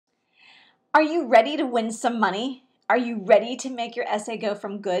Are you ready to win some money? Are you ready to make your essay go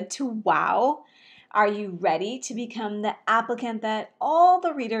from good to wow? Are you ready to become the applicant that all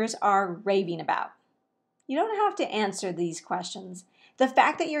the readers are raving about? You don't have to answer these questions. The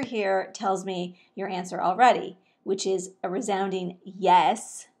fact that you're here tells me your answer already, which is a resounding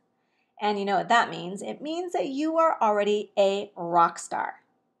yes. And you know what that means? It means that you are already a rock star.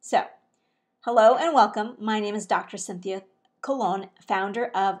 So, hello and welcome. My name is Dr. Cynthia Colon,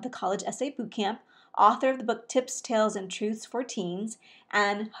 founder of the College Essay Bootcamp, author of the book Tips, Tales, and Truths for Teens,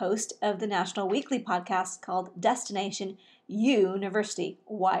 and host of the national weekly podcast called Destination University,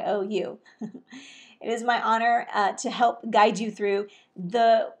 Y-O-U. It is my honor to help guide you through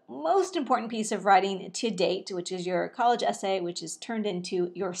the most important piece of writing to date, which is your college essay, which is turned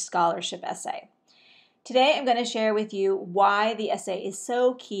into your scholarship essay. Today, I'm going to share with you why the essay is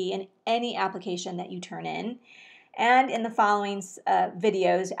so key in any application that you turn in. And in the following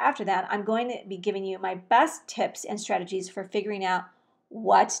videos after that, I'm going to be giving you my best tips and strategies for figuring out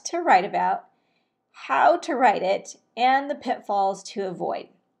what to write about, how to write it, and the pitfalls to avoid.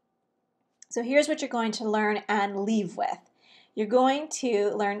 So here's what you're going to learn and leave with. You're going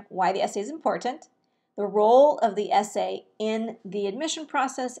to learn why the essay is important, the role of the essay in the admission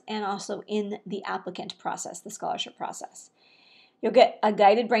process, and also in the applicant process, the scholarship process. You'll get a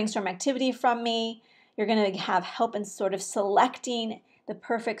guided brainstorm activity from me. You're going to have help in sort of selecting the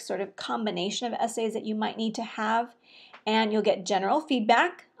perfect sort of combination of essays that you might need to have. And you'll get general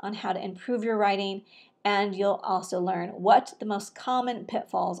feedback on how to improve your writing. And you'll also learn what the most common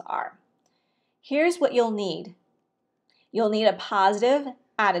pitfalls are. Here's what you'll need. You'll need a positive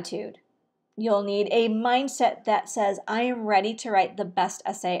attitude. You'll need a mindset that says, I am ready to write the best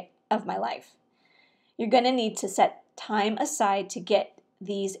essay of my life. You're going to need to set time aside to get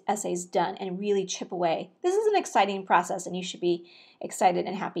these essays done and really chip away. This is an exciting process and you should be excited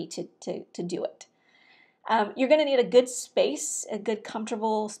and happy to do it. You're going to need a good space, a good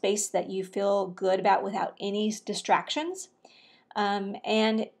comfortable space that you feel good about without any distractions.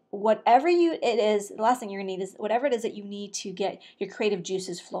 And whatever it is, the last thing you're going to need is whatever it is that you need to get your creative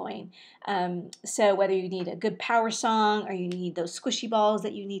juices flowing. So whether you need a good power song or you need those squishy balls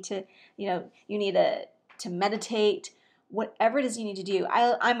that you need to, to meditate, whatever it is you need to do.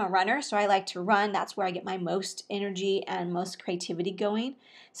 I'm a runner, so I like to run. That's where I get my most energy and most creativity going.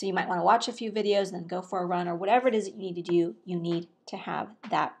 So you might want to watch a few videos and then go for a run, or whatever it is that you need to do, you need to have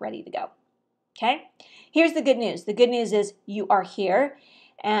that ready to go. Okay? Here's the good news. The good news is you are here,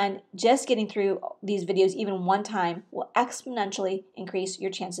 and just getting through these videos even one time will exponentially increase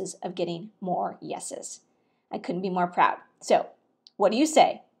your chances of getting more yeses. I couldn't be more proud. So, what do you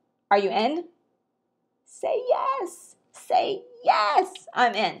say? Are you in? Say yes. Say yes,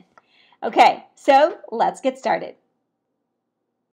 I'm in. Okay, so let's get started.